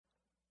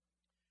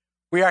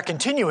We are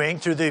continuing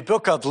through the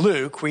book of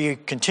Luke. We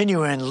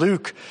continue in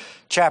Luke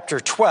chapter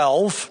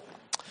 12.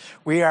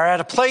 We are at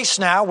a place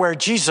now where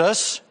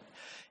Jesus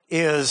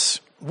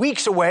is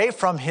weeks away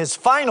from his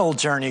final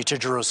journey to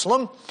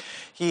Jerusalem.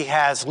 He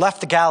has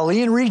left the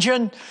Galilean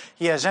region.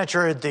 He has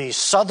entered the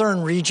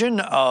southern region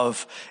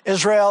of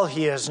Israel.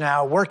 He is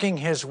now working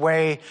his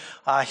way.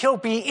 He'll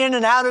be in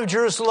and out of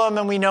Jerusalem,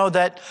 and we know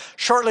that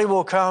shortly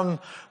will come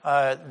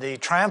the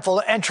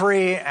triumphal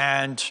entry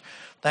and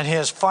then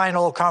his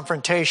final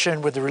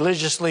confrontation with the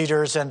religious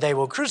leaders, and they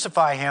will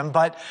crucify him.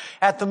 But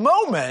at the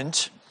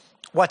moment,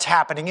 what's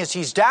happening is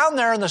he's down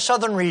there in the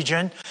southern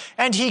region,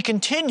 and he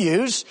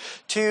continues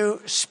to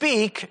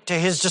speak to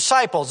his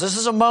disciples. This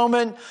is a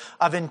moment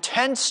of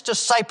intense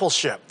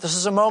discipleship. This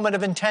is a moment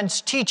of intense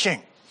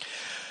teaching.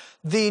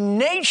 The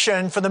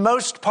nation, for the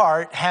most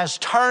part, has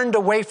turned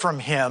away from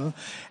him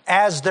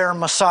as their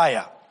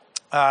Messiah.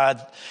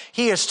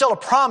 He is still a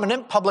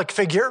prominent public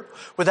figure.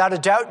 Without a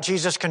doubt,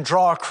 Jesus can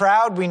draw a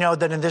crowd. We know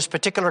that in this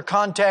particular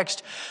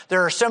context,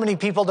 there are so many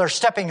people that are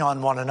stepping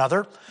on one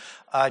another.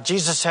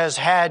 Jesus has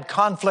had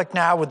conflict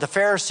now with the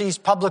Pharisees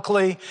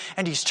publicly,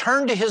 and he's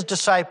turned to his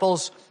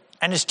disciples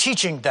and is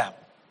teaching them.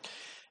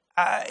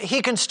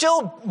 He can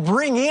still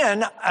bring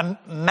in a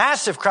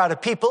massive crowd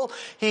of people.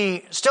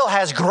 He still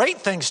has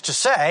great things to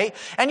say,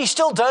 and he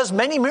still does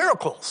many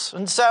miracles.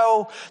 And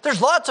so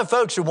there's lots of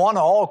folks who want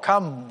to all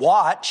come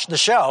watch the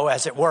show,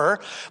 as it were.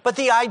 But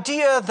the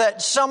idea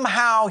that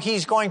somehow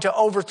he's going to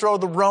overthrow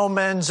the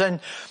Romans,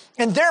 and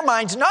in their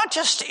minds, not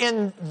just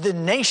in the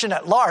nation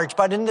at large,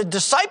 but in the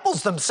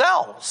disciples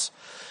themselves,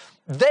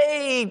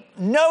 they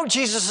know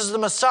Jesus is the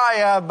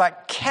Messiah,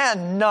 but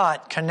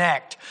cannot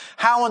connect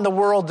how in the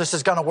world this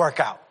is going to work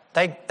out.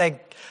 They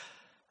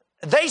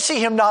see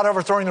him not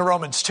overthrowing the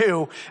Romans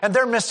too, and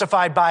they're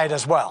mystified by it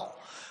as well.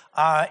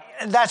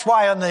 And that's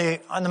why on the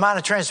Mount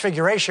of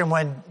Transfiguration,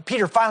 when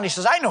Peter finally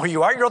says, "I know who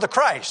you are, you're the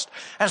Christ."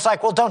 And it's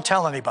like, well, don't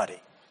tell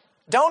anybody.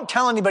 Don't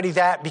tell anybody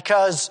that,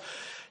 because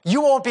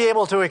you won't be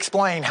able to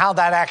explain how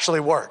that actually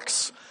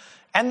works.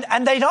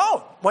 And they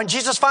don't. When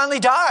Jesus finally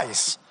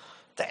dies,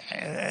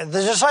 the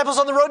disciples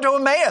on the road to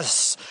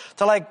Emmaus,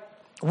 they're like,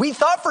 we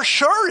thought for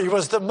sure he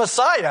was the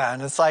Messiah.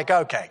 And it's like,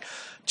 okay.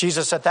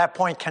 Jesus at that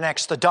point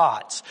connects the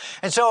dots.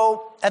 And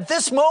so at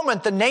this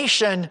moment, the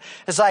nation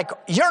is like,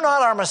 you're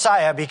not our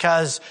Messiah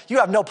because you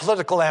have no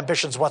political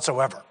ambitions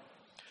whatsoever.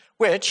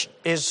 Which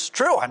is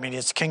true. I mean,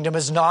 his kingdom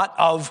is not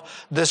of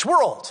this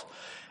world.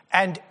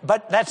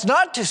 But that's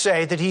not to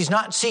say that he's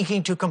not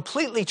seeking to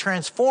completely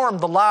transform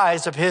the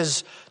lives of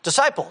his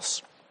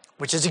disciples,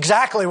 which is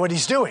exactly what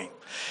he's doing.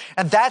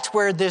 And that's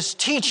where this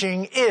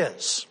teaching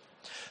is.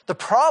 The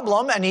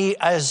problem, and he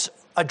has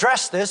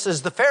addressed this,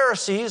 is the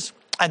Pharisees,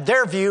 and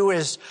their view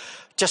is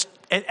just,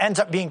 it ends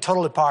up being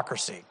total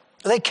hypocrisy.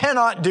 They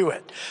cannot do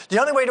it. The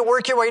only way to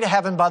work your way to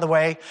heaven, by the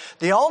way,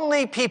 the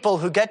only people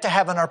who get to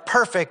heaven are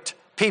perfect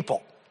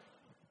people.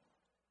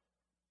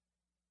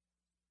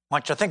 I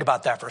want you to think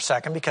about that for a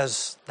second,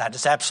 because that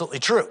is absolutely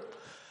true.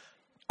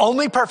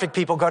 Only perfect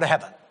people go to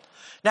heaven.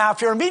 Now,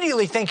 if you're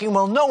immediately thinking,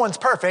 well, no one's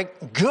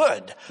perfect,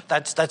 good.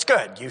 That's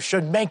good. You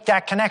should make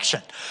that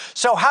connection.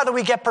 So how do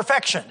we get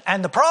perfection?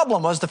 And the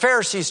problem was the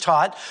Pharisees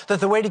taught that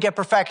the way to get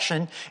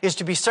perfection is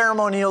to be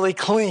ceremonially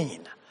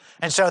clean.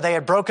 And so they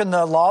had broken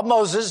the law of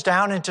Moses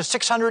down into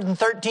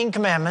 613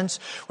 commandments,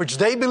 which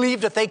they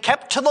believed if they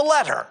kept to the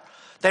letter,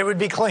 they would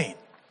be clean.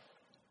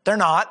 They're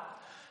not.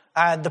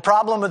 The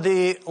problem with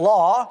the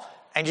law,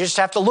 and you just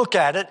have to look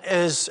at it,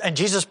 is, and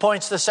Jesus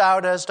points this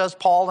out, as does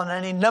Paul on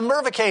any number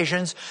of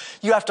occasions,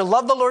 you have to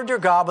love the Lord your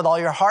God with all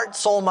your heart,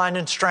 soul, mind,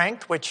 and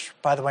strength, which,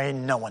 by the way,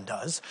 no one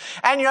does.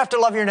 And you have to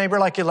love your neighbor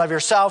like you love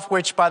yourself,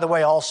 which, by the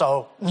way,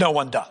 also no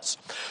one does.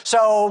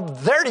 So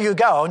there you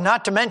go,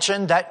 not to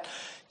mention that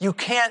you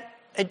can't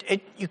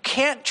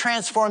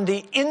transform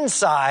the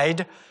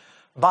inside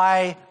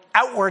by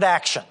outward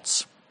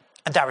actions.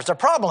 And that was their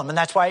problem, and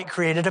that's why it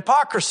created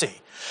hypocrisy.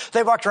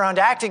 They walked around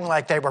acting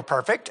like they were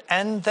perfect,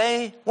 and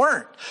they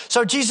weren't.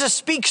 So Jesus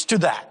speaks to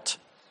that.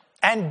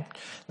 And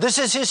this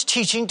is his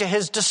teaching to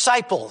his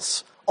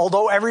disciples,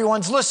 although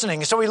everyone's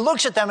listening. So he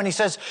looks at them and he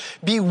says,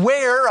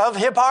 beware of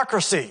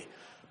hypocrisy.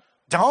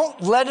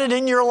 Don't let it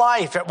in your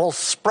life. It will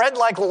spread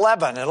like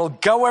leaven. It'll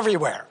go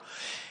everywhere.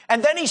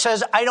 And then he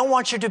says, I don't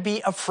want you to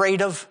be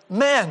afraid of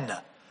men.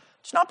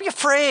 Just not be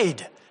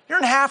afraid. You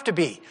don't have to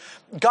be.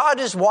 God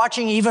is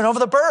watching even over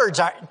the birds.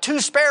 2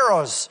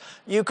 sparrows.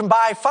 You can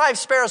buy 5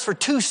 sparrows for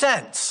 2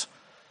 cents.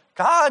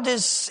 God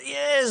is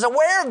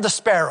aware of the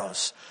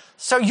sparrows.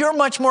 So you're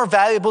much more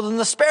valuable than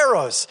the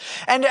sparrows.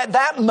 And at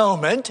that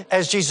moment,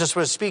 as Jesus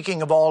was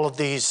speaking of all of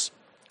these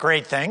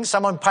great things,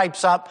 someone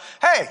pipes up,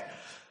 hey,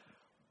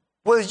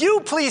 will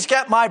you please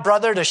get my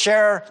brother to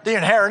share the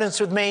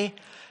inheritance with me?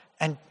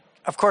 And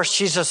of course,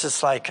 Jesus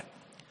is like,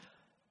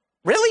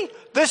 really?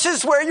 This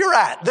is where you're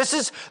at. This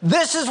is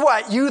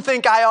what you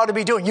think I ought to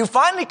be doing. You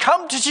finally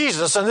come to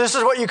Jesus, and this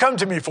is what you come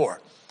to me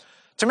for.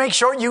 To make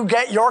sure you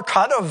get your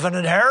cut of an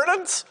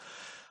inheritance?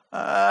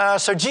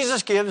 So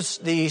Jesus gives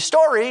the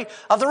story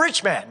of the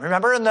rich man.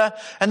 Remember,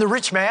 and the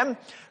rich man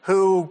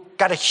who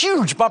got a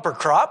huge bumper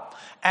crop,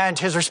 and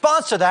his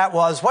response to that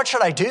was, what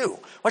should I do?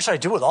 What should I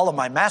do with all of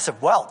my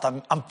massive wealth?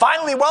 I'm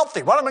finally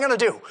wealthy. What am I going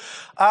to do?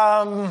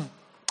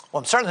 Well,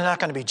 I'm certainly not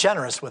going to be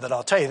generous with it.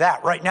 I'll tell you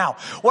that right now.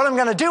 What I'm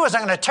going to do is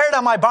I'm going to tear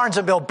down my barns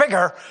and build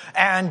bigger.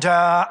 And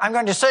I'm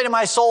going to say to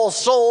my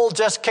soul,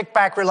 just kick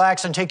back,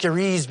 relax, and take your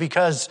ease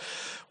because,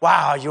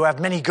 wow, you have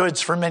many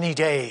goods for many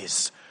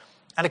days.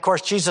 And of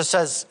course, Jesus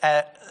says,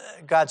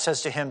 God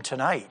says to him,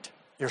 tonight,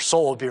 your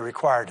soul will be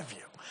required of you.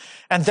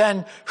 And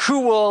then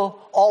who will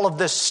all of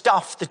this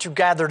stuff that you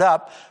gathered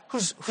up,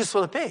 whose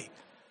will it be?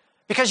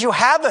 Because you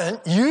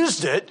haven't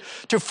used it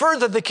to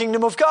further the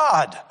kingdom of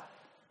God.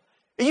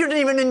 You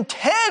didn't even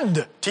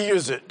intend to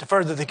use it to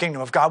further the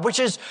kingdom of God, which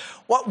is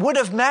what would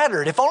have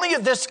mattered. If only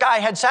this guy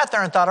had sat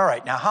there and thought, all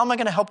right, now how am I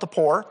going to help the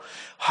poor?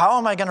 How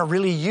am I going to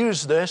really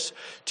use this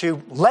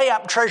to lay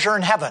up treasure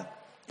in heaven?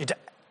 He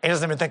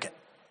doesn't even think it.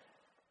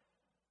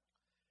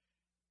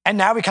 And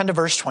now we come to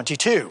verse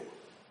 22.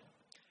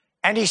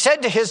 And he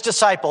said to his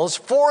disciples,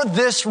 for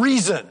this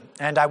reason,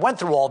 and I went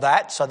through all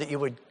that so that you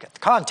would get the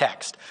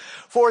context.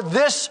 For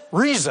this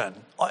reason,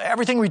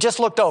 everything we just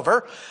looked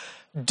over,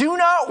 do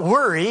not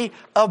worry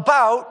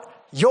about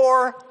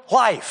your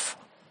life.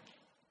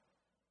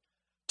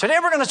 Today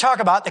we're going to talk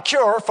about the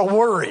cure for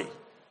worry.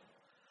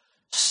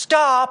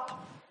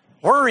 Stop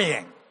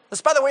worrying.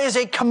 This, by the way, is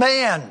a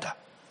command.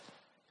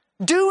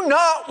 Do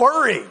not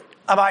worry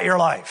about your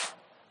life.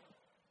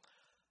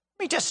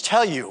 Let me just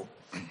tell you,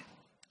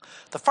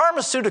 the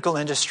pharmaceutical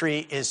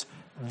industry is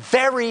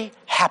very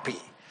happy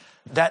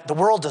that the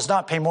world does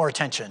not pay more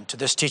attention to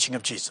this teaching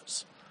of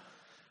Jesus.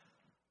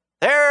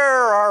 There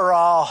are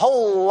a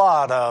whole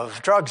lot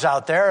of drugs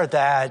out there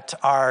that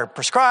are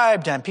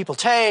prescribed and people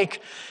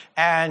take,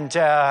 and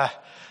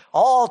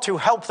all to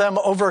help them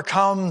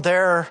overcome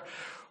their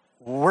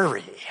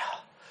worry.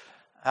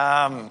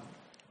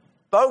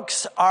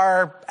 Folks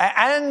are,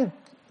 and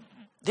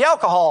the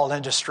alcohol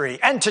industry,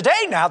 and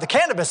today now the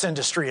cannabis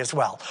industry as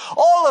well.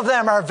 All of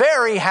them are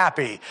very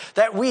happy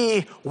that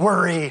we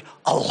worry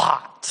a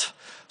lot,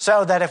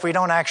 so that if we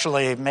don't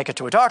actually make it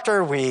to a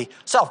doctor, we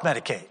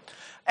self-medicate.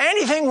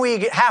 Anything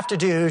we have to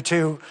do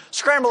to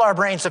scramble our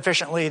brain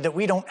sufficiently that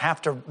we don't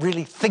have to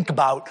really think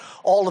about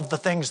all of the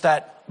things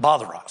that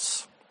bother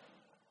us.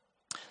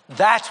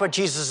 That's what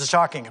Jesus is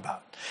talking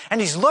about. And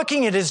he's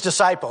looking at his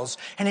disciples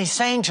and he's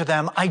saying to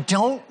them, I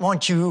don't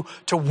want you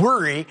to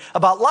worry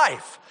about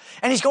life.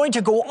 And he's going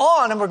to go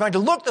on, and we're going to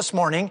look this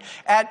morning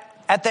at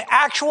the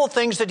actual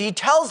things that he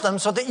tells them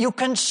so that you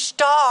can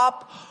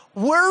stop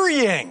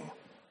worrying.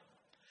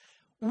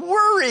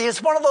 Worry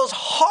is one of those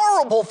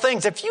horrible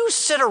things. If you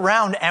sit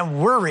around and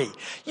worry,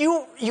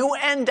 you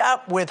end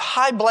up with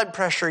high blood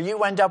pressure.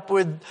 You end up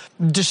with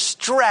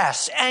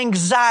distress,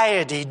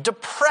 anxiety,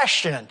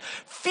 depression,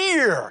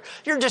 fear.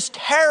 You're just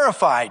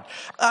terrified.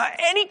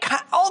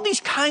 All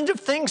these kinds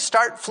of things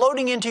start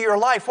floating into your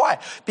life. Why?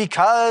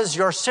 Because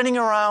you're sitting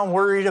around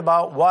worried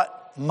about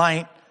what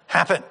might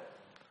happen.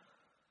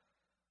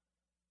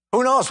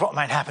 Who knows what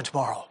might happen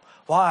tomorrow?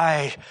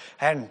 Why?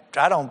 And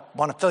I don't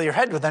want to fill your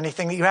head with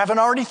anything that you haven't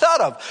already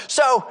thought of.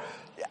 So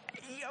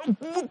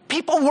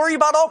people worry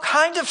about all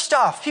kinds of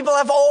stuff. People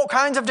have all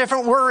kinds of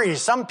different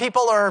worries. Some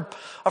people are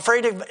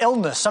afraid of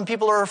illness. Some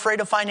people are afraid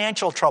of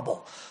financial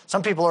trouble.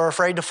 Some people are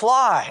afraid to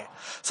fly.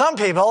 Some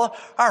people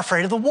are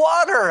afraid of the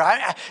water.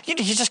 You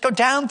just go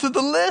down through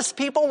the list.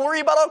 People worry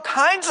about all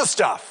kinds of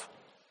stuff.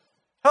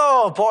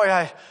 Oh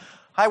boy,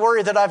 I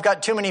worry that I've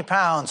got too many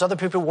pounds. Other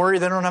people worry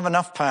they don't have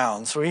enough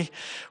pounds.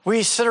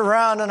 We sit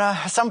around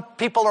and some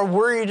people are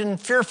worried and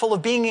fearful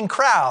of being in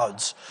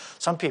crowds.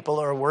 Some people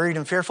are worried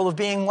and fearful of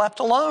being left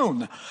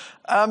alone.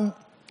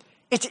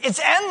 It's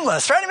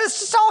endless, right? I mean, it's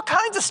just all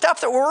kinds of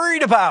stuff that we're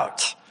worried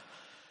about.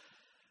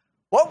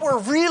 What we're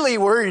really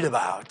worried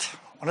about,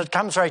 when it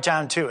comes right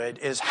down to it,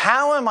 is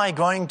how am I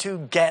going to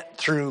get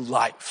through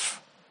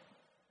life?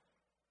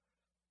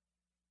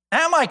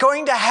 Am I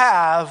going to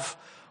have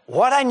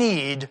what I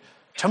need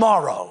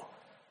tomorrow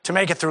to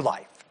make it through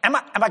life? Am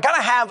I going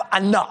to have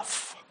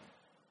enough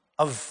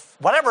of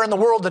whatever in the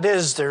world it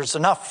is there's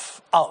enough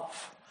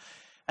of?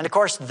 And of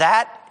course,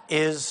 that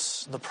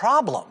is the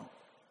problem,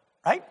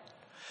 right?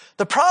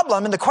 The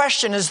problem and the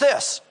question is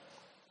this.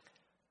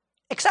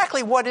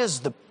 Exactly what is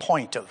the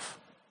point of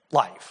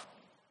life?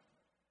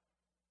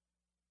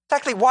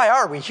 Exactly why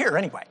are we here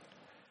anyway?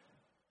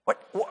 What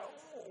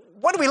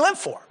do we live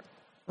for?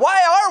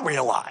 Why are we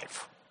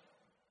alive?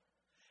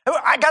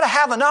 I got to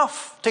have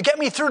enough to get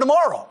me through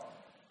tomorrow.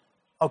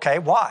 Okay,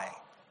 why?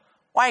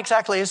 Why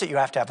exactly is it you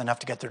have to have enough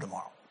to get through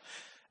tomorrow?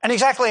 And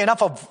exactly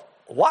enough of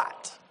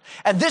what?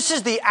 And this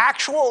is the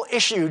actual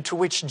issue to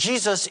which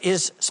Jesus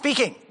is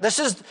speaking. This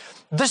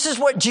is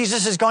what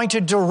Jesus is going to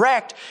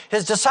direct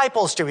his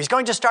disciples to. He's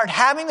going to start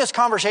having this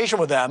conversation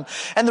with them.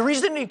 And the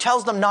reason he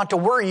tells them not to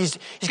worry is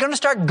he's going to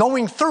start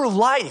going through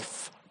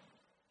life.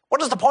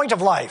 What is the point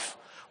of life?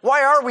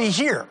 Why are we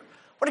here?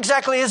 What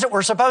exactly is it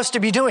we're supposed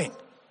to be doing?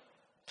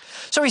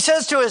 So he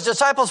says to his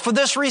disciples, for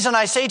this reason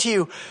I say to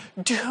you,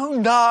 do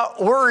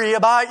not worry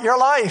about your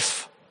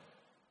life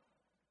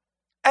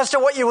as to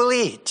what you will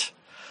eat,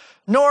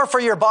 nor for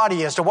your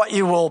body as to what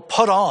you will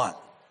put on.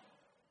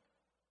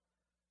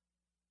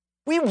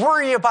 We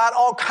worry about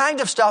all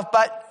kinds of stuff,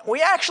 but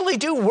we actually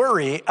do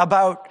worry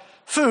about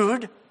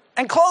food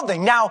and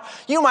clothing. Now,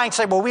 you might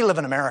say, well, we live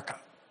in America,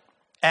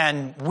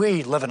 and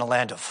we live in a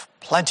land of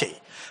plenty.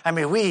 I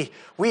mean,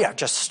 we are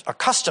just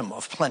accustomed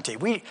of plenty.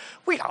 We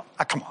don't,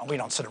 come on, we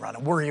don't sit around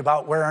and worry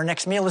about where our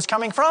next meal is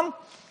coming from.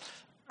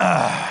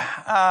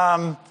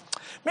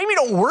 Maybe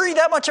don't worry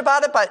that much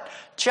about it, but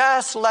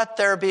just let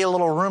there be a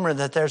little rumor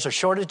that there's a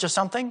shortage of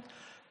something.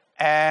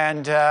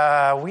 And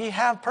we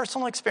have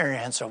personal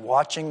experience of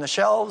watching the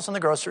shelves in the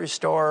grocery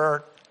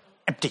store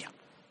empty.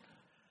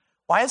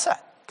 Why is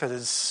that?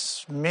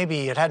 Because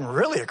maybe it hadn't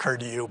really occurred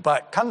to you,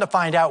 but come to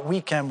find out,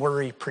 we can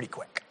worry pretty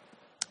quick.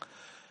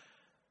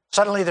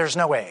 Suddenly there's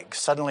no eggs.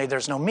 Suddenly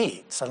there's no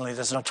meat. Suddenly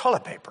there's no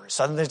toilet paper.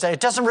 Suddenly it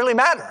doesn't really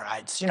matter.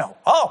 It's,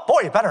 oh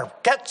boy, you better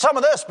get some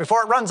of this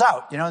before it runs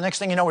out. The next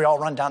thing you know, we all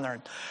run down there.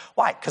 And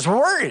why? Because we're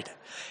worried.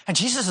 And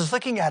Jesus is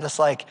looking at us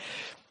like,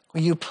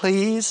 will you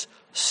please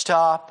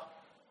stop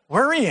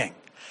worrying?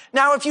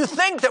 Now, if you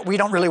think that we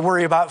don't really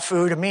worry about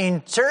food,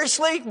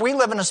 seriously, we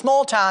live in a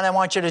small town. I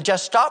want you to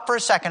just stop for a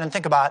second and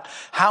think about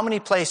how many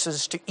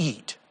places to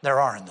eat there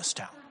are in this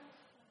town.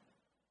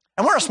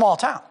 And we're a small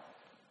town.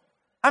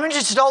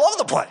 Just all over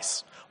the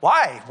place.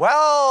 Why?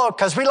 Well,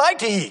 because we like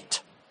to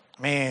eat.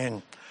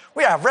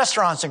 We have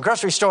restaurants and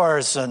grocery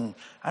stores, and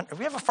do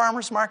we have a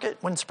farmer's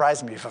market? Wouldn't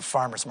surprise me if a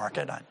farmer's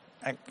market.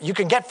 You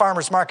can get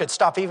farmer's market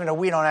stuff even though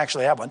we don't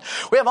actually have one.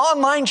 We have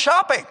online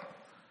shopping.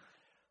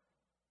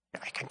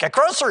 I can get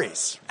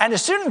groceries. And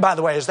as soon, by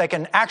the way, as they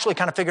can actually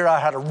kind of figure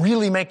out how to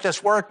really make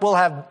this work, we'll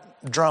have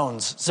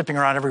drones zipping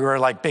around everywhere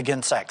like big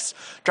insects,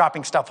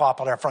 dropping stuff off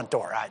at our front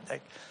door.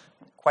 They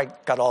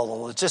quite got all the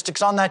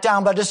logistics on that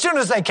down, but as soon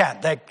as they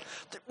can,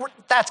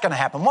 that's going to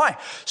happen. Why?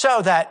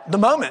 So that the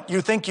moment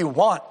you think you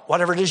want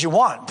whatever it is you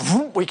want,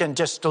 we can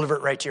just deliver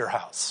it right to your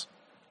house.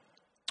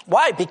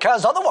 Why?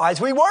 Because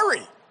otherwise we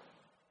worry.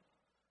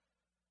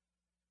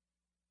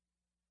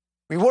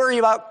 We worry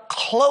about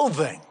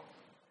clothing.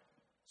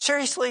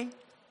 Seriously?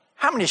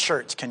 How many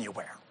shirts can you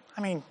wear?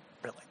 Really?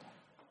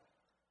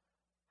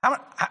 How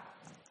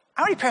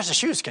many pairs of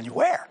shoes can you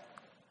wear?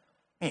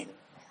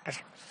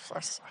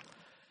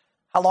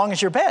 How long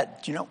is your bed?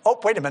 Oh,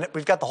 wait a minute.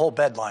 We've got the whole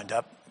bed lined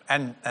up.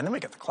 And then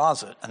we got the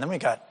closet. And then we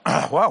got,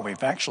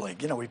 we've actually,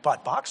 we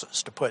bought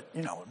boxes to put,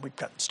 we've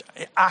got stuff.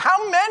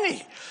 How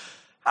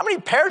many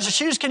pairs of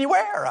shoes can you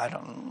wear? I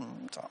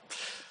don't know.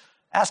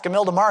 Ask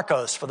Imelda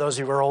Marcos for those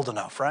who are old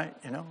enough, right?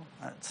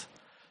 That's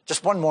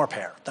just one more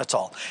pair. That's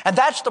all. And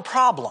that's the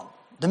problem.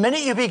 The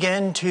minute you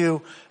begin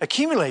to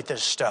accumulate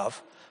this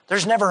stuff,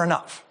 there's never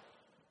enough.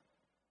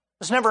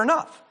 There's never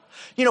enough.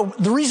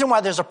 The reason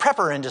why there's a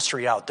prepper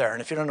industry out there,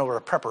 and if you don't know what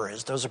a prepper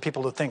is, those are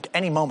people who think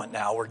any moment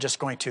now we're just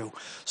going to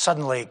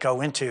suddenly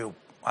go into,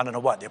 I don't know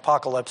what, the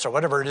apocalypse or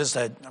whatever it is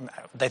that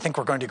they think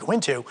we're going to go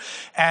into.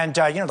 And,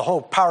 the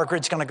whole power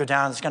grid's going to go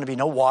down. There's going to be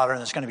no water, and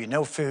there's going to be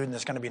no food, and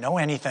there's going to be no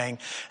anything.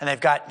 And they've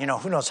got,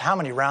 who knows how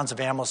many rounds of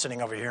ammo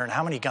sitting over here, and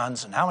how many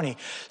guns, and how many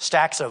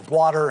stacks of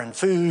water and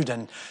food.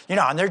 And,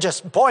 and they're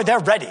just, boy, they're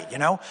ready,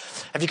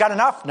 Have you got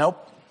enough?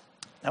 Nope.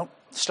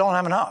 Still don't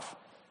have enough.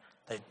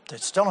 They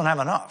still don't have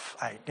enough.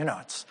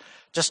 It's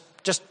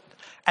just,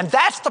 and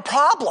that's the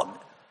problem.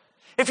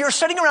 If you're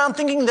sitting around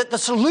thinking that the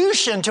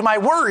solution to my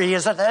worry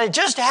is that I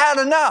just had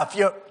enough,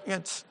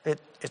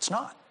 it's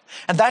not.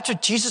 And that's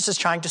what Jesus is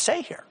trying to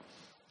say here.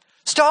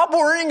 Stop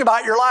worrying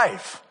about your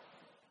life.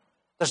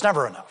 There's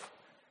never enough.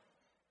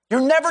 You're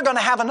never going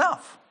to have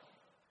enough.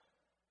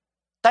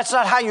 That's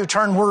not how you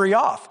turn worry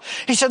off.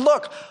 He said,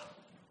 look,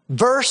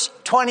 verse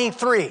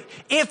 23,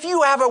 if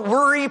you have a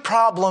worry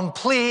problem,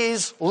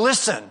 please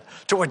listen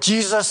to what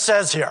Jesus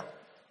says here.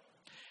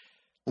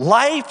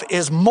 Life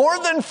is more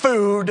than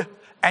food,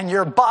 and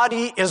your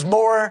body is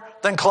more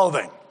than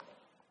clothing.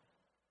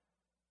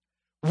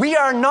 We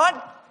are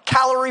not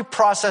calorie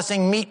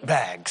processing meat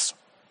bags.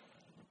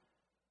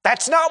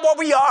 That's not what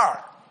we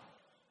are.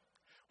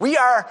 We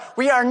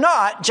are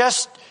not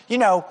just,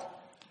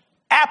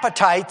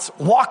 appetites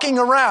walking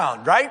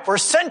around, right? We're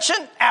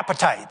sentient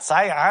appetites.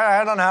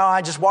 I don't know.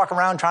 I just walk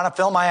around trying to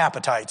fill my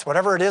appetites.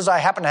 Whatever it is I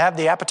happen to have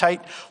the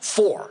appetite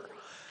for.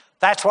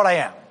 That's what I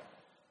am.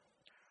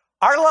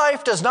 Our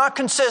life does not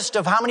consist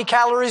of how many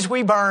calories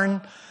we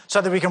burn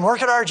so that we can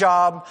work at our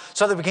job,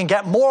 so that we can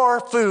get more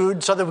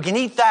food, so that we can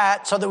eat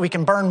that, so that we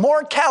can burn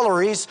more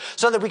calories,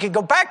 so that we can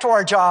go back to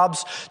our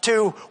jobs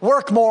to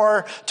work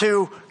more,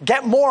 to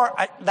get more.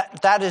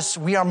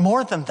 We are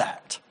more than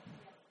that.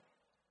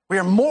 We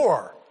are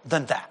more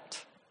than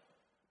that.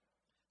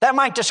 That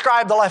might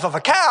describe the life of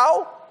a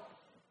cow.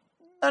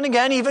 And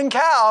again, even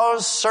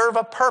cows serve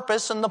a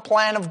purpose in the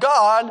plan of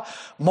God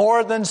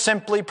more than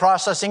simply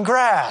processing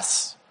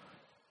grass.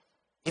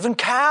 Even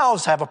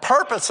cows have a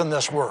purpose in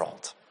this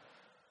world.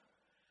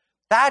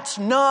 That's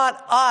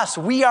not us.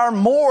 We are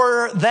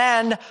more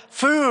than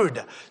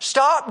food.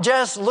 Stop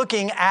just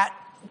looking at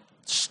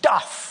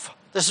stuff.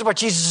 This is what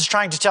Jesus is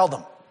trying to tell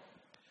them.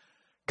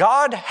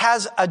 God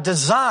has a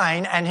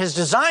design, and his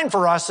design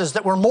for us is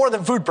that we're more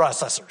than food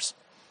processors.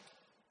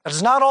 That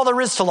is not all there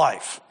is to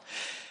life.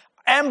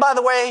 And by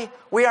the way,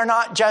 we are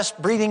not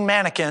just breathing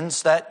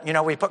mannequins that,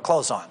 we put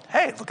clothes on.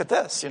 Hey, look at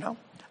this,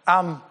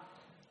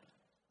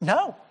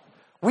 No,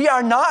 we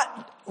are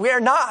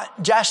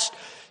not just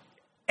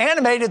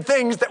animated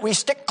things that we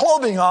stick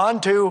clothing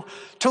on to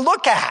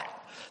look at.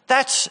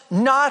 That's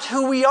not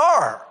who we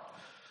are.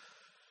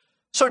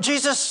 So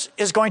Jesus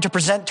is going to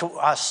present to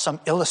us some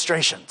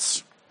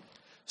illustrations.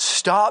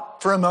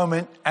 Stop for a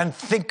moment and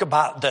think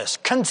about this.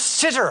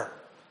 Consider.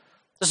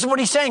 This is what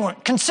he's saying.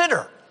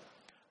 Consider.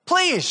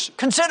 Please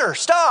consider.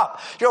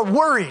 Stop. You're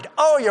worried.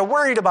 Oh, you're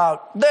worried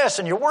about this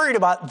and you're worried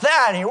about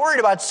that and you're worried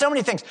about so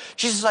many things.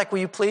 Jesus is like, will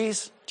you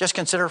please just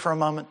consider for a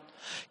moment?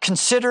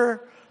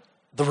 Consider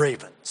the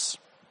ravens.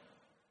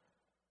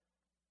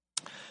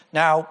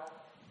 Now,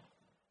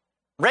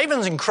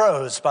 ravens and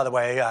crows, by the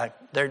way,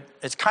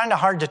 it's kind of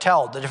hard to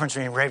tell the difference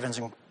between ravens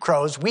and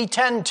crows. We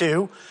tend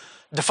to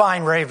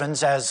define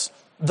ravens as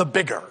the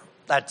bigger.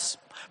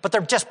 But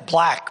they're just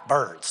black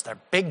birds. They're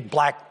big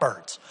black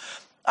birds.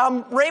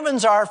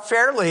 Ravens are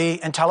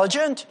fairly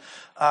intelligent.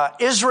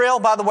 Israel,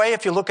 by the way,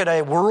 if you look at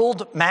a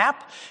world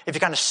map, if you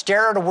kind of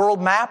stare at a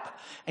world map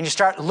and you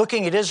start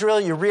looking at Israel,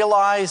 you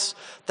realize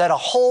that a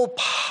whole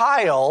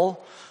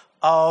pile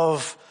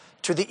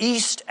to the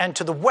east and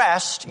to the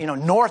west,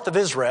 north of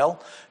Israel,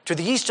 to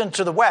the east and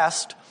to the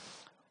west,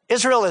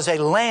 Israel is a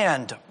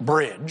land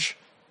bridge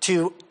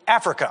to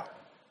Africa.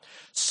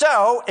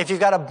 So if you've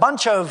got a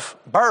bunch of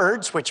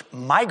birds, which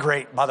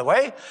migrate, by the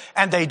way,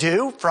 and they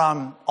do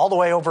from all the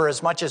way over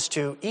as much as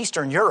to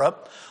Eastern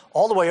Europe,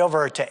 all the way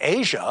over to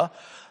Asia,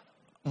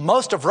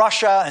 most of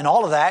Russia and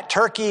all of that,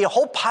 Turkey, a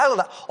whole pile of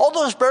that, all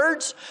those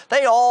birds,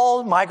 they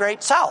all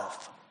migrate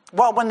south.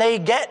 Well, when they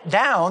get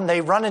down,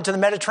 they run into the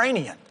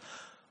Mediterranean.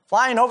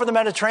 Flying over the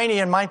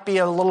Mediterranean might be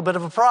a little bit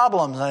of a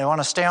problem. They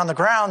want to stay on the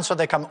ground, so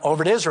they come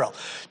over to Israel.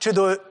 To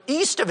the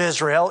east of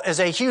Israel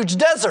is a huge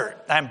desert,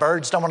 and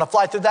birds don't want to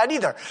fly through that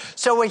either.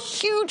 So a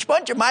huge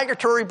bunch of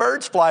migratory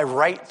birds fly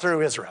right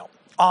through Israel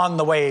on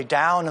the way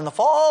down in the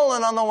fall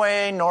and on the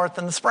way north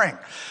in the spring.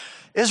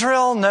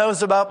 Israel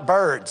knows about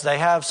birds. They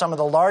have some of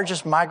the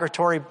largest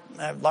migratory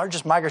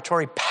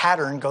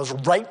pattern goes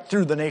right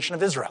through the nation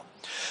of Israel.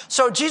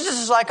 So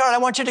Jesus is like, all right, I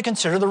want you to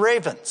consider the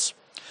ravens.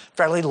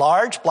 Fairly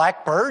large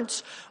black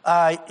birds.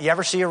 You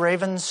ever see a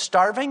raven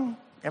starving?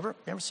 You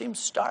ever see them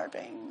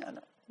starving?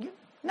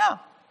 No.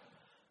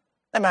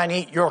 They might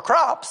eat your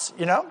crops,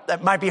 That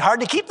might be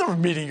hard to keep them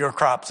from eating your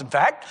crops, in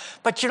fact.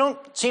 But you don't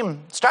see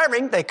them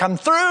starving. They come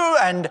through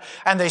and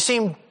they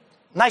seem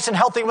nice and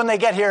healthy when they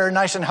get here,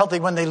 nice and healthy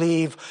when they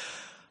leave.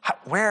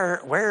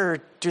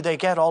 Where do they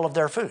get all of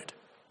their food?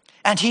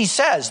 And he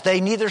says they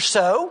neither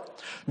sow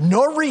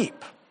nor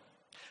reap.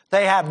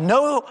 They have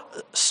no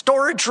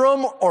storage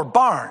room or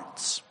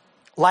barns,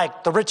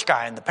 like the rich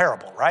guy in the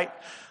parable, right?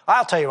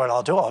 I'll tell you what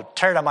I'll do. I'll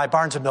tear down my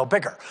barns and build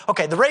bigger.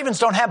 Okay, the ravens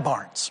don't have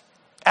barns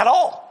at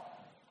all.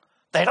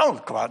 They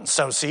don't go out and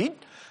sow seed.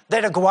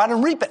 They don't go out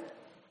and reap it.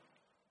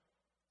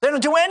 They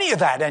don't do any of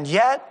that. And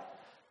yet,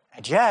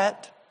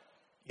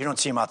 you don't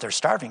see them out there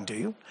starving, do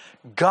you?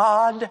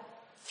 God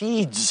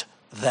feeds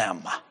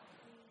them.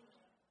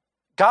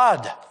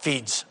 God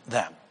feeds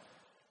them.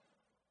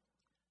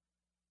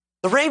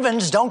 The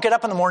ravens don't get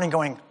up in the morning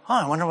going,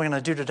 I wonder what we're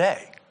going to do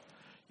today.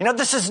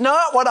 This is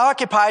not what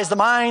occupies the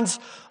minds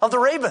of the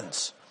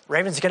ravens.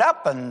 Ravens get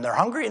up and they're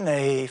hungry and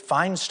they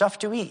find stuff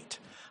to eat.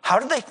 How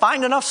do they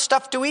find enough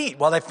stuff to eat?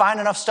 Well, they find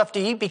enough stuff to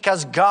eat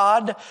because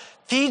God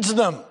feeds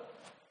them.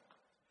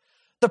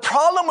 The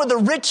problem with the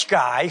rich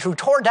guy who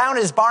tore down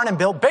his barn and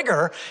built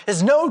bigger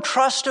is no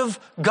trust of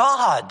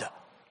God.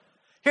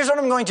 Here's what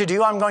I'm going to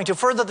do. I'm going to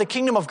further the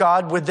kingdom of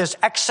God with this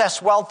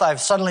excess wealth I've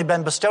suddenly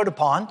been bestowed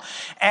upon.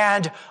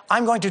 And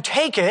I'm going to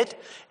take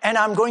it and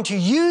I'm going to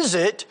use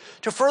it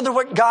to further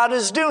what God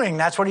is doing.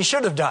 That's what he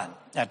should have done.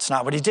 That's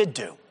not what he did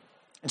do.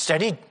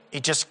 Instead, he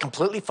just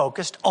completely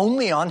focused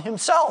only on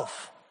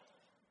himself.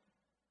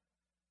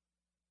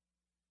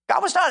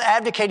 Jesus was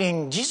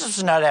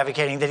not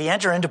advocating that he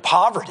enter into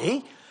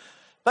poverty,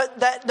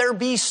 but that there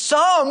be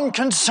some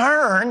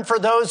concern for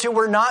those who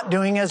were not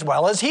doing as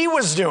well as he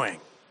was doing.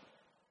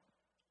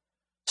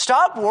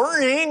 Stop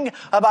worrying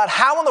about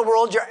how in the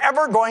world you're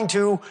ever going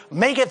to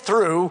make it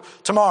through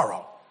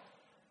tomorrow.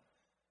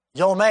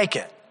 You'll make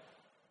it.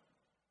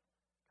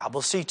 God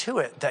will see to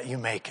it that you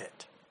make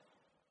it.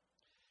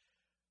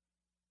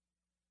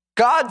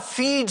 God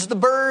feeds the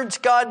birds.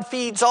 God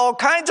feeds all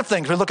kinds of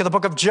things. We look at the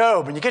book of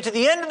Job, and you get to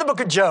the end of the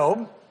book of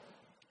Job,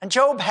 and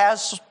Job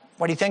has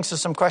what he thinks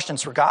is some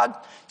questions for God.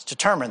 He's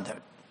determined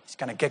that he's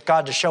going to get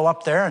God to show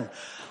up there, and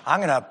I'm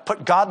going to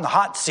put God in the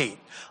hot seat.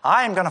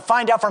 I am going to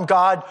find out from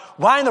God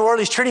why in the world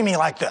he's treating me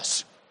like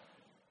this.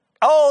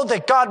 Oh,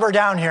 that God were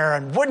down here,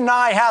 and wouldn't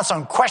I have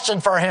some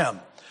question for him?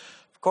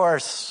 Of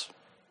course,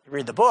 you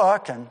read the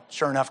book, and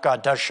sure enough,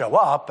 God does show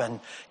up, and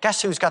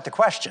guess who's got the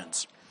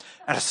questions?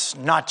 And it's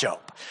not Job.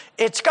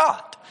 It's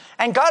God.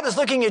 And God is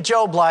looking at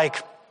Job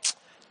like,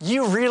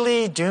 you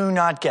really do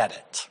not get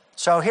it.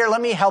 So here, let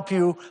me help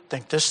you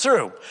think this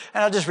through.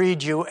 And I'll just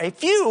read you a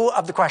few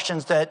of the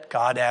questions that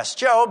God asked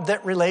Job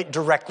that relate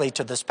directly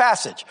to this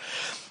passage.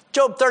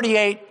 Job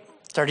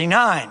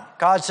 38:39.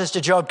 God says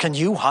to Job, can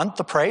you hunt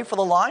the prey for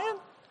the lion?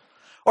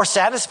 Or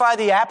satisfy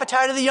the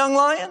appetite of the young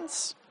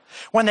lions?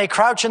 When they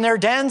crouch in their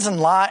dens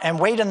and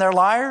wait in their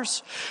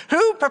lairs?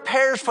 Who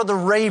prepares for the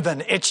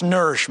raven its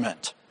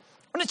nourishment?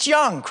 When it's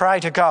young, cry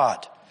to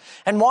God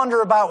and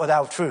wander about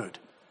without food.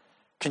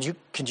 Can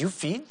you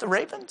feed the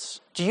ravens?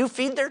 Do you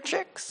feed their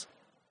chicks?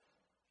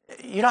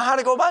 You know how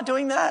to go about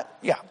doing that?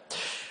 Yeah.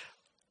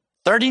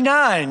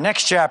 39,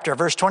 next chapter,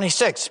 verse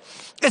 26.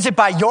 Is it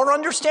by your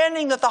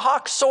understanding that the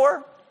hawk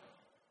soar,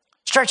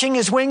 stretching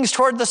his wings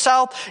toward the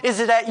south? Is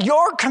it at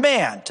your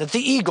command that the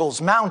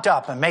eagles mount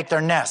up and make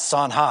their nests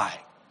on high?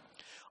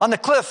 On the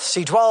cliffs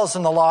he dwells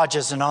in the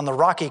lodges, and on the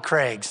rocky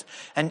crags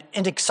and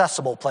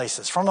inaccessible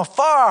places. From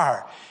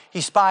afar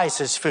he spies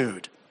his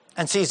food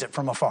and sees it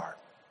from afar.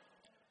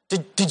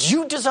 Did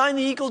you design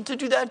the eagle to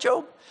do that,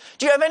 Job?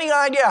 Do you have any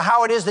idea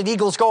how it is that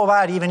eagles go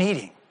about even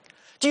eating?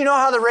 Do you know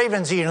how the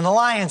ravens eat and the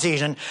lions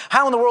eat, and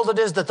how in the world it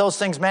is that those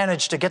things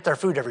manage to get their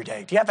food every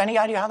day? Do you have any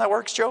idea how that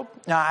works, Job?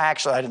 No,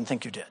 actually, I didn't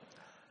think you did.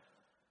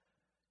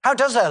 How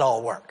does that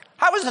all work?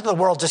 How is it the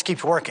world just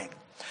keeps working?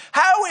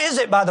 How is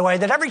it, by the way,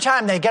 that every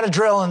time they get a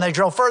drill and they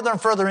drill further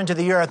and further into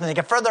the earth and they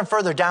get further and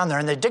further down there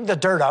and they dig the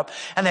dirt up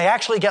and they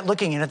actually get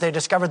looking in it, they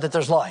discover that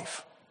there's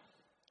life?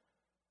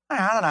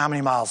 I don't know how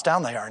many miles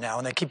down they are now,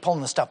 and they keep pulling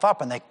the stuff up,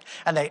 and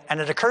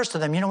it occurs to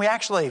them, we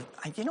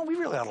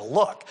really ought to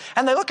look.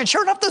 And they look, and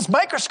sure enough, there's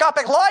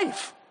microscopic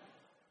life.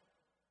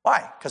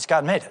 Why? Because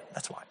God made it.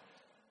 That's why.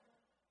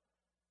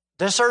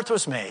 This earth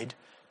was made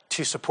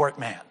to support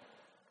man,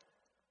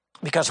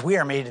 because we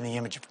are made in the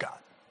image of God.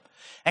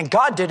 And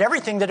God did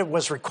everything that it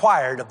was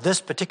required of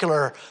this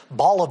particular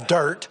ball of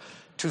dirt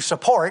to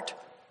support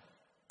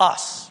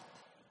us.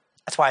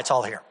 That's why it's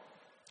all here.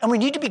 And we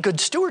need to be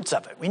good stewards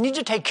of it. We need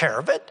to take care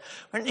of it.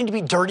 We don't need to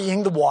be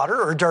dirtying the water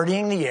or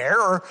dirtying the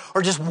air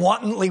or just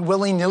wantonly,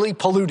 willy-nilly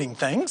polluting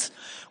things.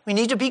 We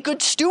need to be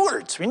good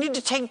stewards. We need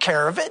to take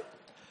care of it,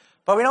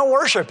 but we don't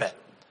worship it.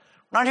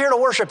 We're not here to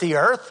worship the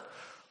earth.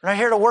 We're not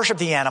here to worship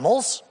the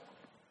animals.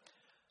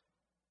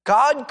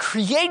 God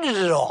created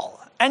it all.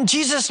 And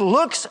Jesus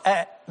looks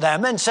at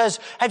them and says,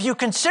 have you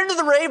considered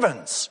the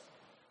ravens?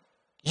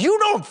 You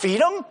don't feed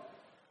them.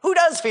 Who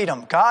does feed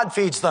them? God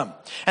feeds them.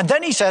 And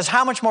then he says,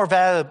 how much more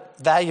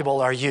valuable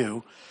are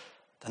you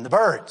than the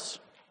birds?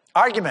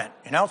 Argument,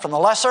 from the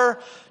lesser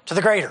to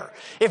the greater.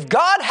 If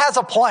God has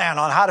a plan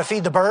on how to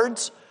feed the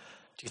birds,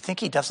 do you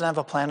think he doesn't have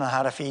a plan on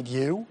how to feed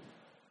you?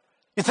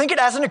 You think it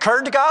hasn't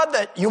occurred to God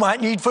that you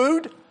might need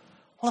food?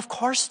 Well, of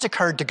course it's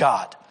occurred to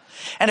God.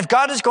 And if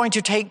God is going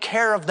to take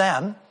care of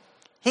them,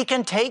 he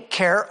can take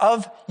care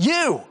of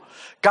you.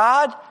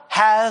 God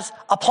has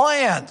a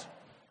plan.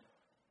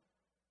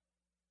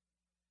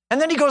 And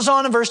then he goes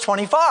on in verse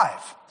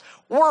 25.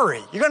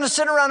 Worry. You're going to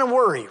sit around and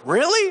worry.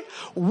 Really?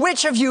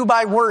 Which of you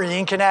by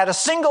worrying can add a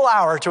single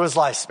hour to his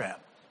lifespan?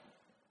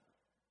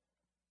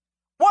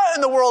 What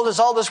in the world is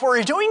all this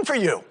worry doing for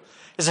you?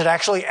 Is it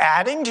actually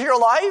adding to your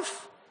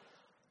life?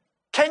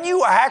 Can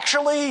you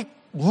actually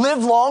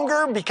live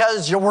longer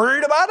because you're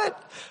worried about it?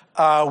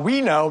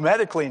 We know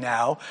medically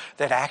now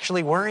that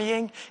actually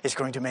worrying is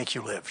going to make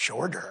you live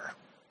shorter.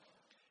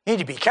 You need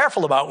to be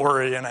careful about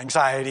worry and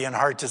anxiety and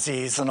heart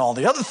disease and all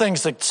the other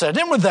things that set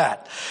in with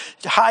that.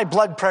 High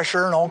blood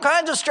pressure and all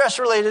kinds of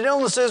stress-related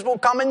illnesses will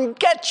come and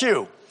get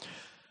you.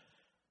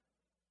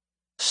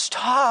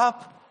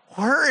 Stop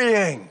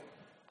worrying.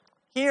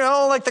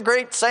 Like the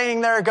great saying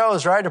there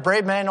goes, right? A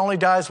brave man only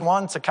dies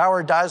once, a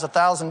coward dies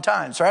 1,000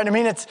 times, right?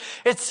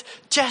 It's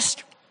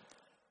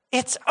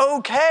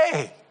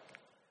okay.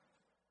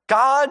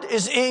 God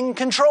is in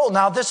control.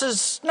 Now, this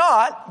is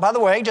not, by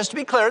the way, just to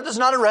be clear, this is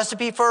not a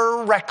recipe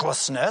for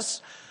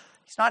recklessness.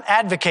 He's not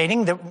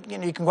advocating that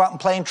you can go out and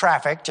play in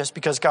traffic just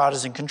because God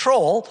is in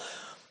control,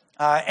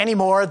 any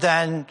more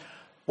than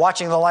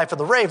watching the life of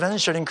the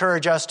ravens should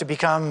encourage us to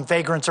become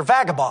vagrants or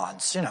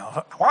vagabonds.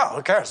 Wow,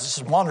 who cares?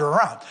 Just wander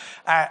around.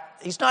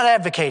 He's not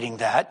advocating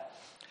that,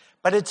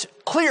 but it's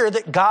clear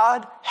that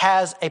God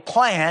has a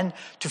plan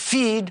to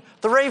feed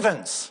the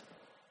ravens.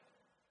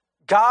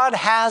 God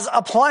has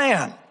a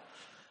plan.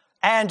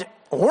 And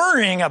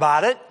worrying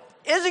about it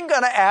isn't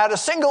going to add a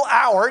single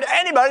hour to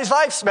anybody's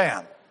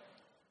lifespan.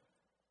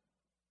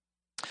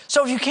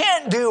 So if you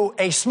can't do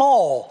a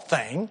small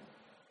thing,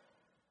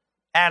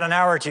 add an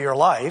hour to your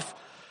life,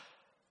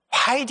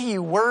 why do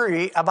you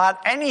worry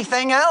about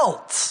anything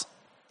else?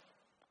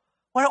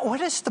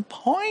 What is the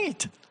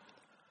point?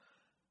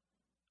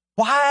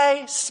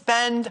 Why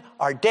spend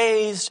our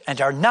days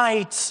and our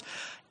nights?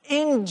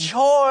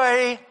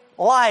 Enjoy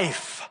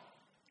life.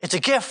 It's a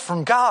gift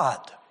from God.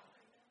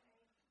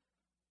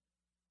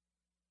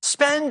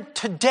 Spend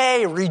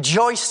today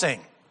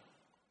rejoicing.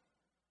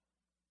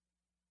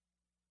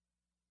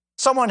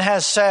 Someone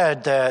has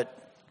said that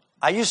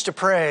I used to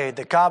pray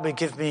that God would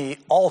give me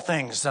all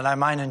things that I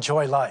might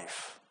enjoy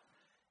life,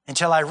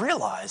 until I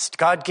realized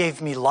God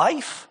gave me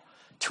life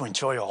to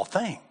enjoy all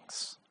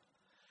things.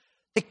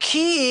 The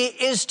key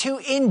is to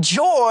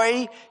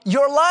enjoy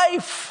your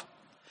life.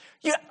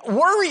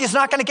 Worry is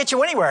not going to get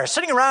you anywhere.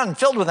 Sitting around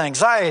filled with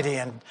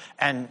anxiety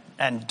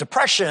and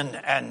depression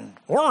and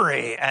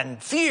worry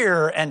and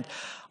fear and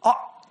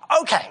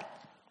okay.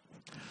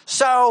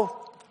 So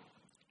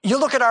you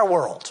look at our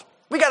world.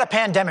 We got a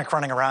pandemic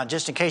running around,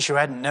 just in case you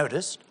hadn't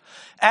noticed.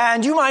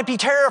 And you might be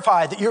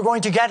terrified that you're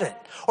going to get it,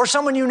 or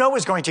someone you know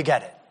is going to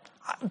get it.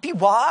 Be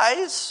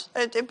wise.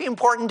 It'd be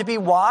important to be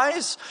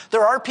wise.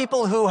 There are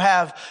people who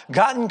have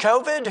gotten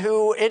COVID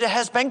who it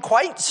has been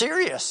quite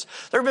serious.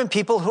 There have been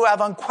people who have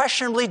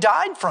unquestionably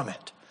died from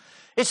it.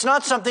 It's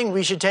not something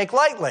we should take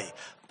lightly,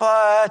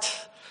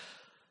 but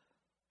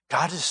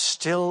God is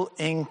still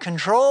in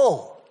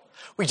control.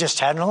 We just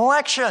had an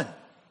election,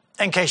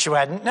 in case you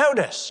hadn't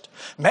noticed.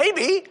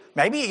 Maybe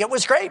it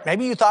was great.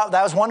 Maybe you thought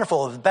that was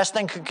wonderful. The best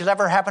thing could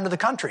ever happen to the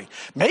country.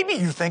 Maybe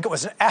you think it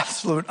was an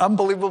absolute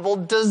unbelievable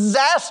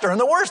disaster and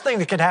the worst thing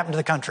that could happen to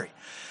the country.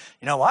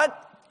 You know what?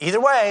 Either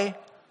way,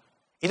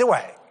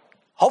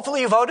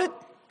 hopefully you voted,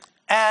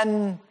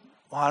 and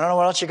I don't know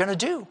what else you're going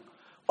to do.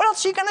 What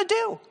else are you going to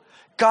do?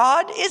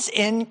 God is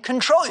in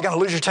control. You're going to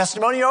lose your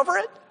testimony over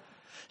it?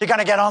 You're going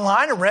to get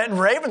online and rant and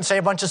rave and say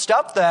a bunch of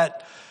stuff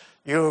that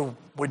you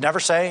would never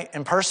say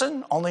in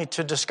person, only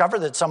to discover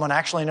that someone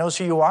actually knows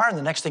who you are, and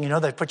the next thing you know,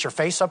 they put your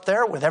face up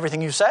there with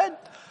everything you said.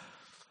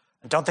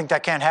 I don't think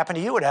that can't happen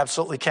to you. It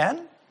absolutely can.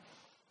 Be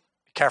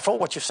careful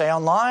what you say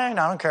online.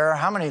 I don't care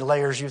how many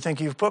layers you think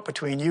you've put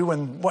between you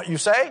and what you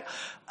say.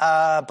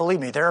 Believe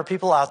me, there are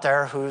people out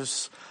there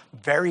who's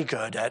very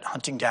good at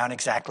hunting down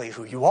exactly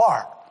who you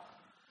are.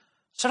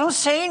 So don't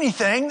say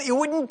anything that you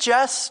wouldn't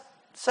just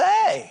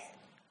say.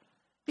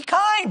 Be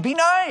kind, be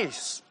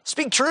nice,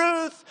 speak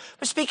truth,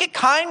 but speak it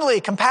kindly,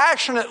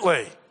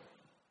 compassionately.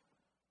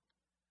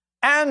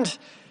 And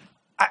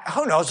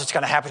who knows what's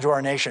going to happen to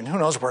our nation? Who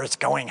knows where it's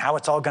going, how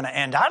it's all going to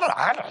end?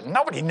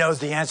 Nobody knows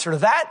the answer to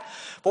that.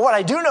 But what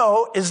I do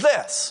know is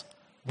this: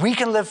 we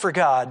can live for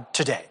God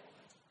today,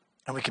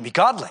 and we can be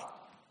godly.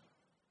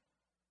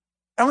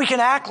 And we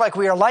can act like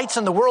we are lights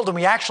in the world, and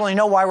we actually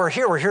know why we're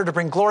here. We're here to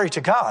bring glory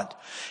to God.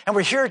 And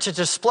we're here to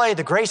display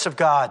the grace of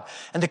God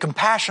and the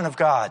compassion of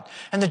God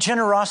and the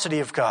generosity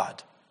of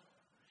God.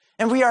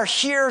 And we are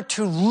here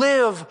to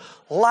live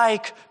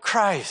like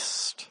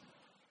Christ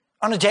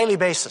on a daily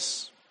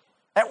basis,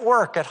 at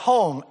work, at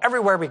home,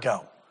 everywhere we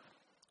go.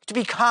 To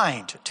be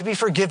kind, to be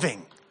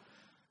forgiving,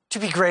 to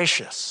be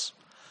gracious.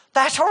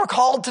 That's what we're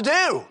called to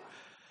do.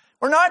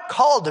 We're not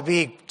called to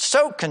be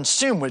so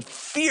consumed with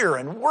fear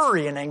and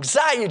worry and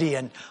anxiety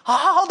and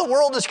the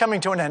world is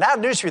coming to an end. I have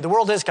news for you, the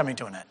world is coming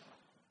to an end.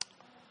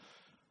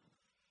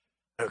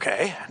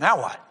 Okay, now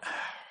what?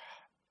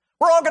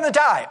 We're all going to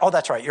die. Oh,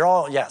 that's right.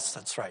 Yes,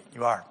 that's right.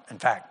 You are, in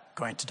fact,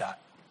 going to die.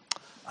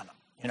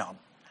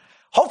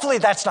 Hopefully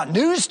that's not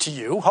news to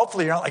you.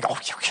 Hopefully you're not like, oh,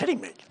 you're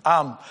kidding me.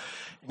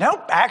 No,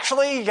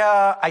 actually,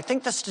 I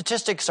think the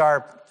statistics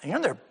are,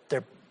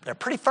 they're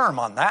pretty firm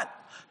on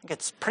that. I think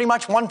it's pretty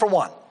much 1 for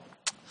 1.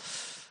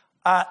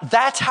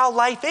 That's how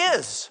life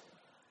is.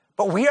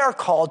 But we are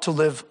called to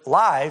live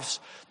lives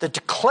that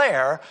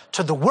declare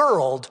to the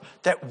world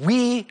that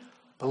we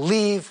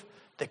believe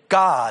that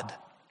God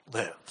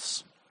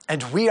lives.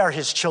 And we are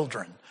his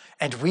children.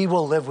 And we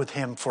will live with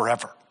him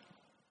forever.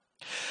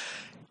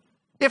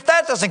 If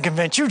that doesn't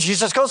convince you,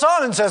 Jesus goes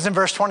on and says in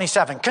verse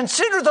 27,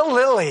 consider the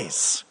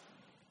lilies.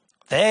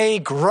 They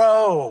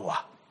grow.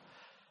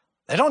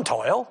 They don't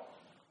toil.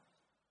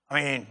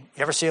 I mean,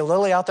 you ever see a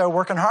lily out there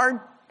working hard?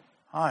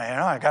 Oh,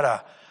 I'm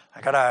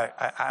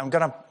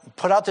gonna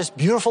put out this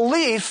beautiful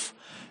leaf,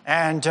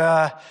 and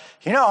I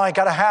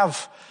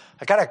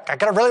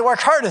gotta really work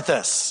hard at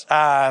this.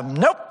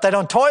 Nope, they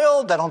don't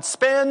toil, they don't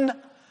spin.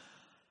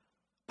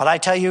 But I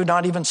tell you,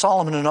 not even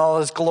Solomon in all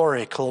his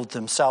glory clothed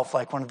himself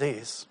like one of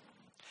these.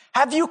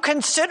 Have you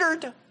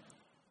considered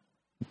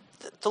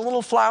the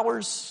little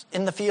flowers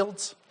in the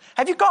fields?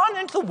 Have you gone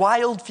into the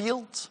wild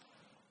fields?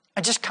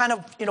 I just kind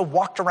of,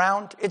 walked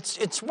around.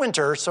 It's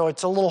winter, so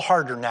it's a little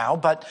harder now.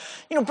 But,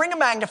 bring a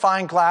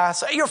magnifying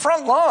glass. Your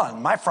front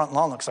lawn. My front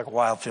lawn looks like a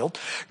wild field.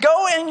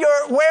 Go in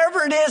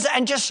wherever it is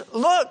and just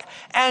look.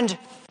 And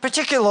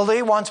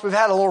particularly once we've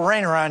had a little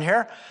rain around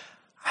here,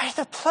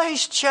 the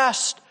place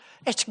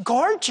it's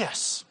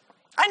gorgeous.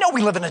 I know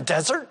we live in a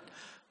desert,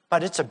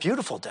 but it's a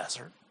beautiful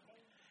desert.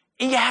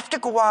 And you have to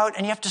go out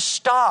and you have to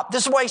stop.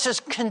 This is why he says,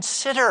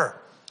 consider.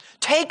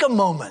 Take a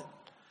moment.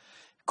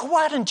 Go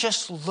out and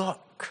just look.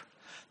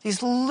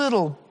 These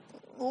little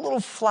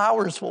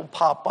flowers will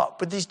pop up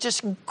with these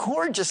just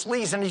gorgeous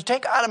leaves. And you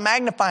take out a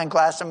magnifying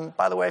glass, and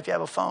by the way, if you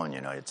have a phone,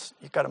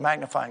 you've got a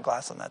magnifying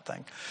glass on that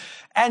thing.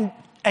 And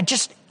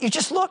you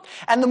just look.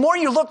 And the more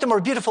you look, the more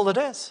beautiful it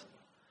is.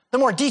 The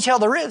more detail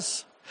there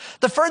is.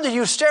 The further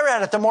you stare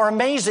at it, the more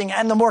amazing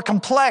and the more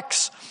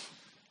complex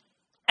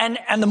and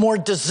the more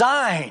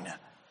design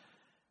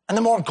and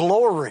the more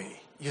glory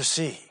you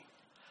see.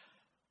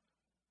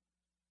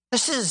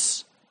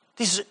 These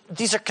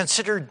are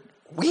considered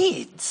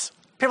weeds,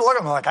 People look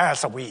at me like,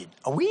 that's a weed.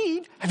 A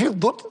weed? Have you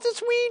looked at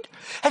this weed?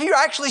 Have you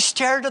actually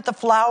stared at the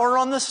flower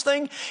on this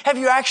thing? Have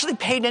you actually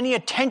paid any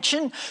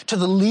attention to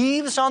the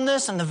leaves on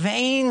this and the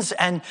veins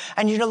and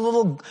the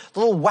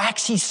little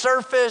waxy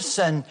surface?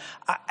 And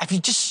have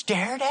you just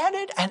stared at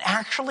it and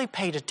actually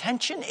paid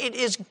attention? It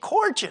is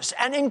gorgeous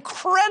and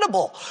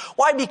incredible.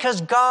 Why?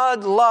 Because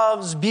God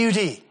loves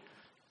beauty.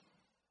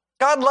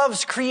 God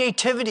loves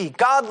creativity.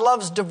 God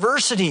loves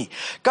diversity.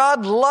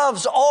 God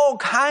loves all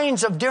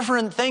kinds of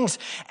different things.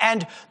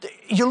 And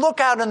you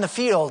look out in the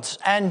fields,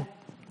 and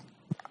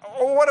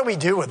what do we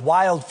do with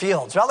wild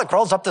fields? Well, it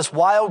grows up this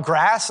wild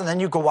grass, and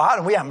then you go out,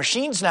 and we have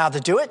machines now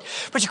that do it.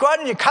 But you go out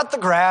and you cut the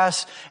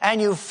grass,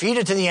 and you feed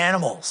it to the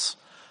animals.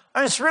 I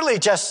mean, it's really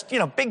just,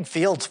 big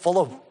fields full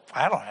of,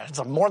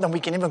 it's more than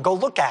we can even go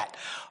look at.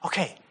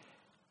 Okay,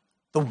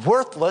 the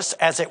worthless,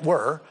 as it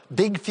were,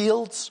 big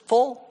fields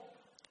full.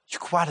 You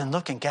go out and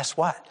look, and guess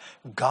what?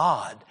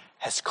 God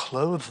has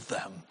clothed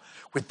them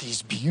with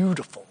these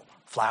beautiful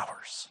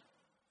flowers.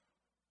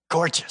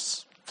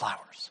 Gorgeous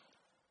flowers.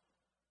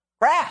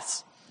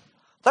 Grass.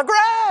 The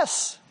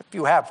grass, if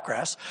you have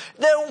grass.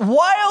 The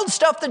wild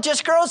stuff that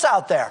just grows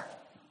out there.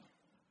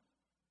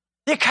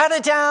 You cut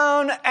it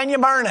down and you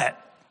burn it.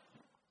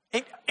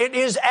 It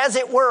is, as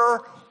it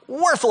were,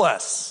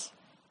 worthless.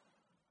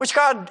 Which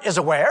God is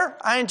aware.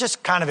 It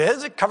just kind of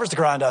is. It covers the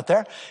ground out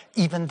there.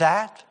 Even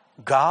that,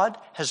 God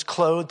has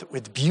clothed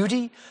with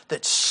beauty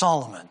that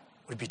Solomon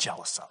would be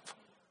jealous of.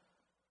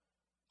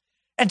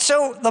 And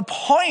so the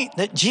point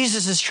that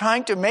Jesus is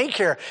trying to make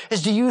here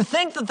is, do you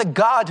think that the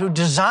God who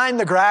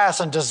designed the grass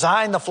and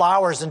designed the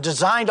flowers and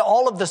designed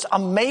all of this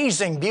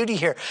amazing beauty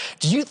here,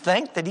 do you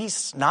think that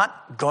he's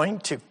not going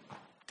to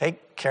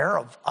take care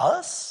of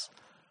us?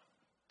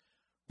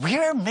 We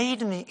are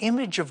made in the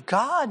image of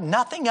God.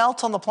 Nothing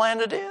else on the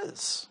planet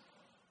is.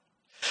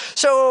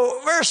 So,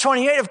 verse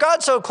 28, if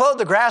God so clothed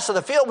the grass of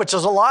the field, which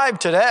is alive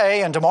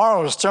today and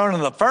tomorrow is thrown in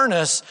the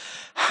furnace,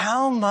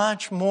 how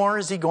much more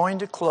is he going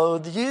to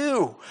clothe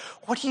you?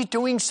 What are you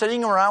doing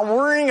sitting around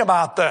worrying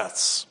about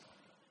this?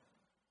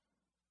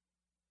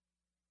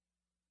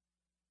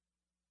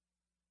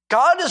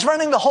 God is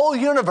running the whole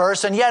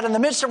universe, and yet in the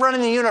midst of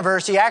running the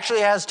universe, he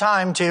actually has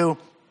time to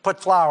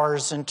put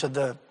flowers into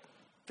the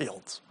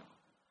fields.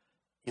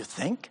 You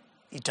think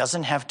he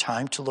doesn't have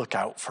time to look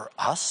out for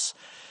us?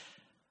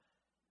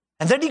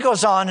 And then he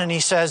goes on and he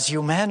says,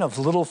 you men of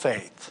little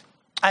faith,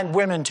 and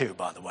women too,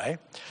 by the way.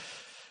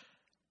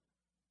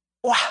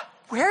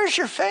 Where's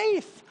your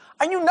faith?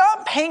 Are you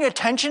not paying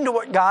attention to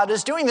what God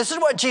is doing? This is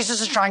what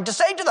Jesus is trying to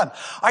say to them.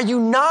 Are you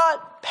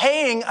not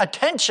paying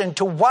attention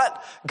to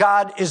what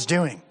God is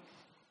doing?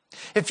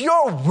 If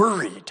you're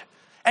worried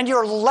and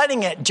you're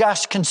letting it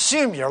just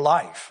consume your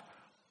life,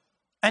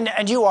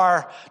 and you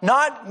are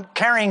not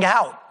carrying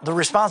out the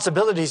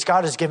responsibilities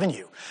God has given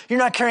you. You're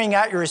not carrying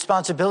out your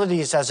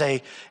responsibilities as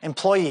an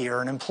employee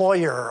or an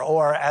employer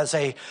or as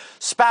a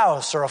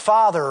spouse or a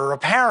father or a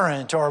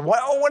parent or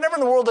whatever in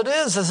the world it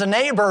is, as a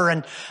neighbor.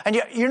 And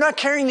you're not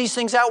carrying these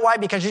things out. Why?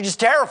 Because you're just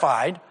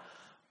terrified.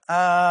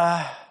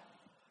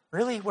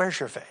 Really? Where's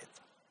your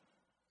faith?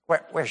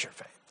 Where's your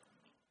faith?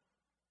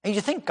 And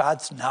you think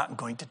God's not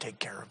going to take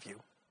care of you.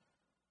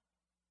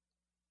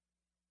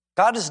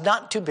 God is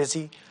not too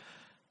busy.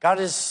 God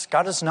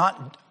is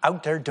not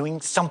out there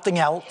doing something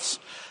else.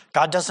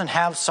 God doesn't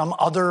have some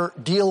other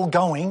deal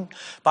going.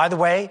 By the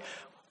way,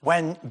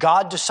 when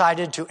God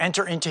decided to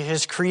enter into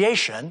his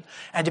creation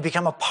and to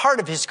become a part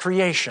of his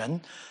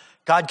creation,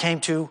 God came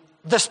to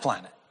this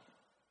planet.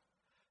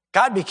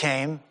 God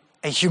became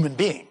a human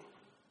being.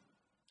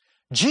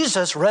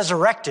 Jesus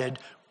resurrected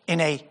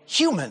in a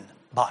human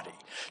body.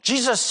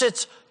 Jesus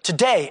sits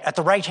today at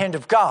the right hand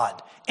of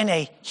God in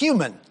a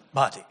human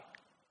body.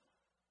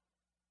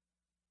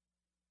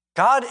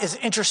 God is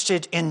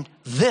interested in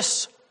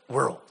this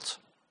world.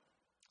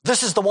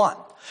 This is the one.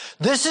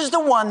 This is the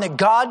one that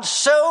God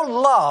so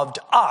loved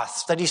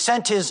us that he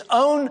sent his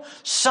own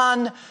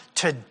son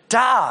to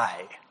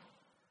die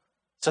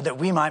so that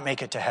we might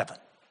make it to heaven.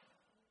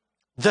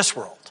 This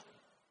world.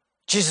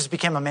 Jesus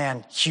became a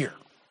man here.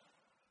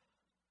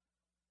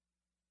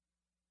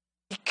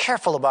 Be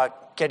careful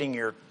about getting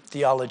your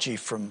theology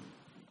from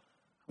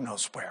who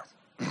knows where,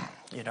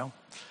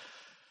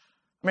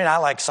 I mean, I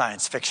like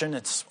science fiction.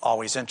 It's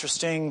always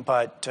interesting,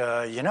 but,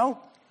 I've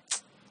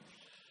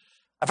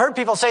heard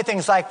people say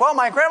things like, well,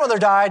 my grandmother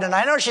died, and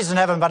I know she's in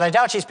heaven, but I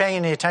doubt she's paying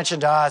any attention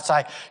to us.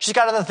 She's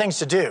got other things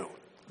to do.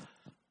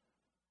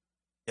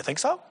 You think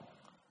so?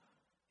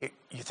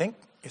 You think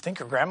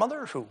your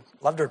grandmother, who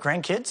loved her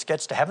grandkids,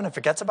 gets to heaven and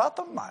forgets about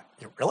them?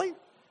 Really?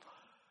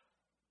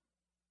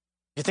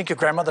 You think your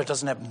grandmother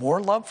doesn't have more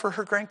love for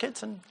her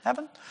grandkids in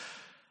heaven?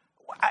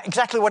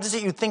 Exactly what is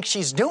it you think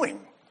she's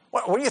doing?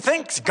 What do you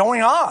think's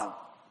going on?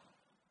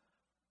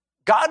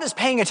 God is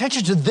paying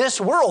attention to this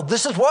world.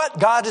 This is what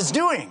God is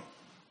doing.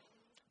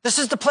 This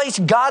is the place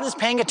God is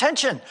paying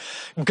attention.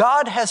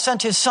 God has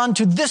sent his son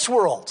to this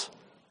world.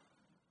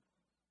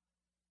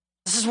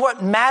 This is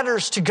what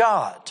matters to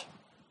God.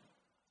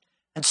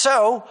 And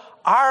so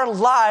our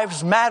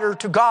lives matter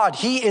to God.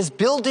 He is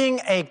building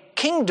a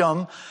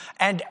kingdom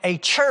and a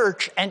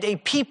church and a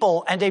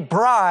people and a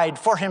bride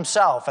for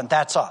himself, and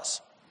that's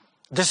us.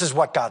 This is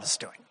what God is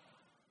doing.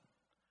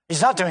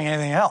 He's not doing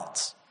anything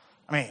else.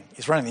 I mean,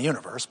 he's running the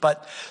universe,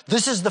 but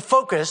this is the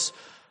focus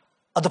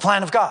of the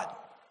plan of God.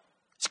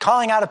 He's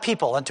calling out a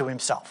people unto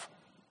himself.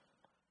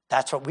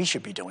 That's what we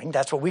should be doing.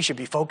 That's what we should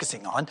be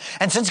focusing on.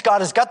 And since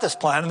God has got this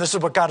plan, and this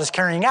is what God is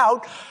carrying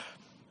out,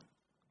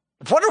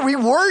 what are we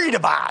worried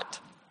about?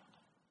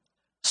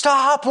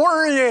 Stop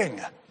worrying.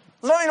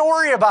 There's nothing to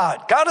worry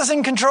about. God is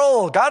in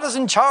control. God is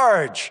in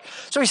charge.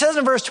 So he says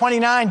in verse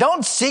 29,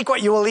 don't seek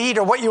what you will eat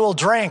or what you will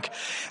drink,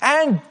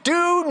 and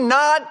do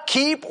not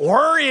keep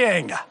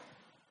worrying.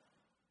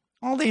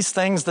 All these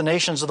things the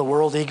nations of the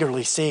world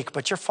eagerly seek,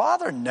 but your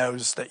Father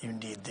knows that you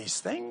need these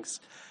things.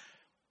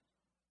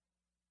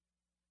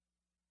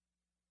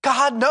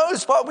 God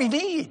knows what we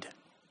need.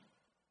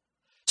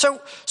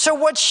 So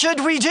what should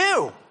we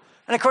do?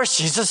 And of course,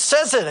 Jesus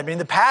says it. I mean,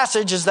 the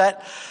passage is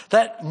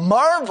that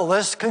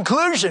marvelous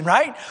conclusion,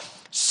 right?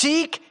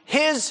 Seek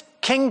his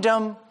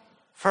kingdom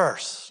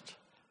first,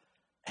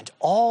 and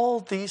all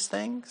these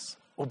things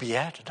will be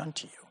added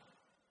unto you.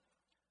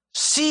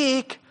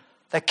 Seek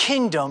the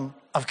kingdom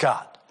of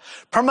God.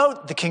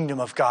 Promote the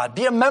kingdom of God.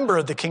 Be a member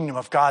of the kingdom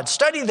of God.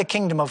 Study the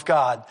kingdom of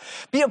God.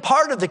 Be a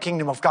part of the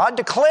kingdom of God.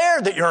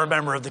 Declare that you're a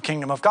member of the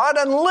kingdom of God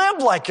and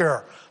live like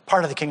you're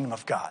part of the kingdom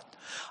of God.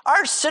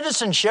 Our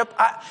citizenship,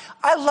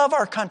 I love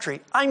our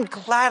country. I'm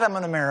glad I'm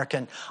an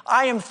American.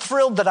 I am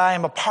thrilled that I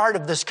am a part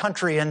of this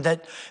country and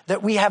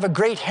that we have a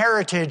great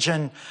heritage,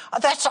 and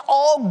that's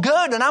all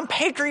good, and I'm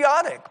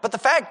patriotic. But the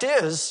fact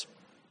is,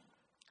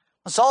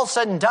 when it's all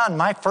said and done,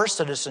 my first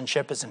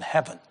citizenship is in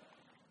heaven.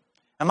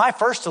 And my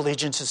first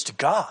allegiance is to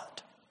God.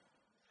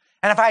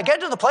 And if I get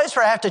to the place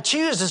where I have to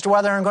choose as to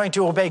whether I'm going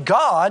to obey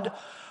God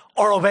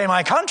or obey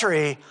my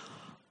country,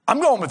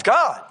 I'm going with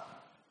God.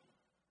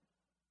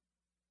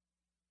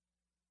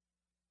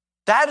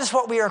 That is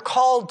what we are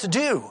called to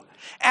do.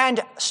 And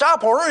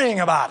stop worrying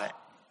about it.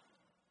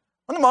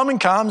 When the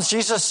moment comes,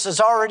 Jesus has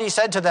already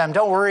said to them,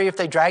 don't worry if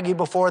they drag you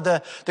before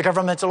the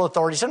governmental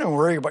authorities. Don't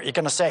worry about what you're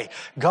going to say.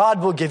 God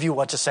will give you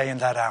what to say in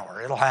that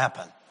hour. It'll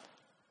happen.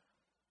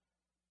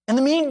 In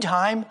the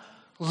meantime,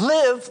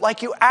 live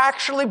like you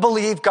actually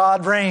believe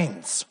God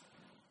reigns.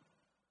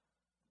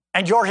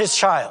 And you're his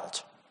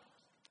child.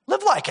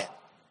 Live like it.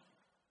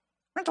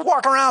 You don't have to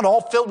walk around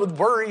all filled with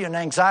worry and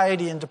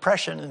anxiety and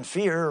depression and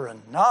fear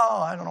and, no,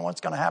 I don't know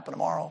what's going to happen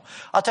tomorrow.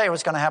 I'll tell you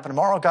what's going to happen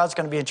tomorrow. God's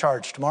going to be in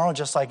charge tomorrow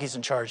just like he's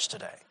in charge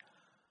today.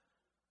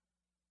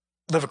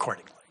 Live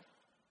accordingly.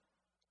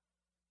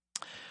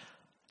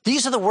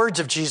 These are the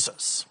words of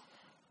Jesus.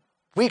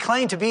 We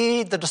claim to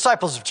be the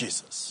disciples of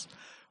Jesus.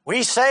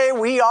 We say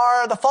we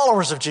are the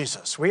followers of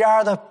Jesus. We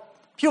are the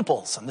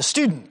pupils and the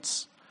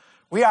students.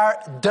 We are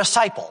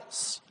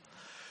disciples.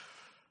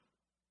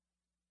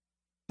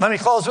 Let me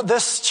close with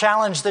this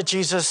challenge that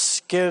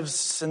Jesus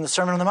gives in the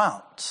Sermon on the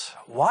Mount.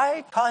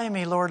 Why call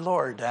me Lord,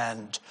 Lord,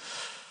 and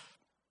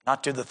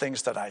not do the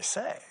things that I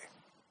say?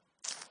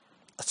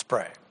 Let's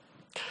pray.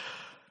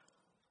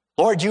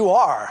 Lord, you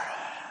are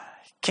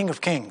King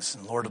of kings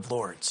and Lord of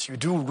lords. You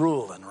do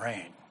rule and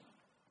reign.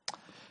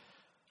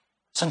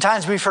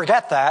 Sometimes we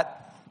forget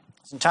that.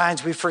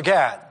 Sometimes we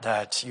forget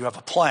that you have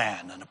a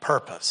plan and a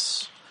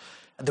purpose,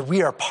 and that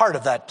we are part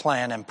of that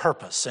plan and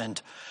purpose.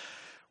 And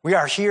we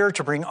are here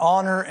to bring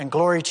honor and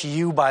glory to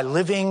you by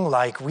living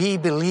like we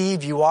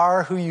believe you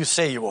are who you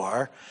say you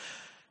are.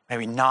 May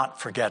we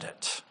not forget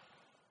it.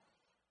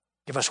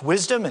 Give us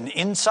wisdom and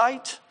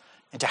insight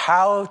into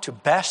how to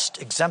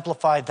best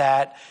exemplify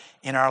that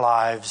in our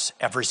lives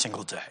every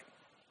single day.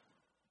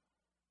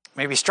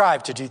 May we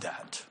strive to do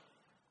that.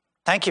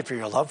 Thank you for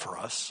your love for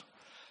us.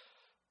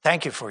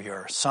 Thank you for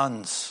your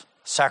Son's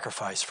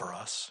sacrifice for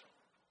us.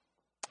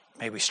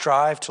 May we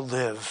strive to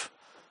live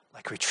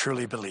like we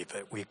truly believe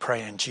it. We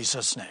pray in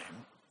Jesus'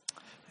 name.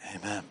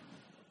 Amen.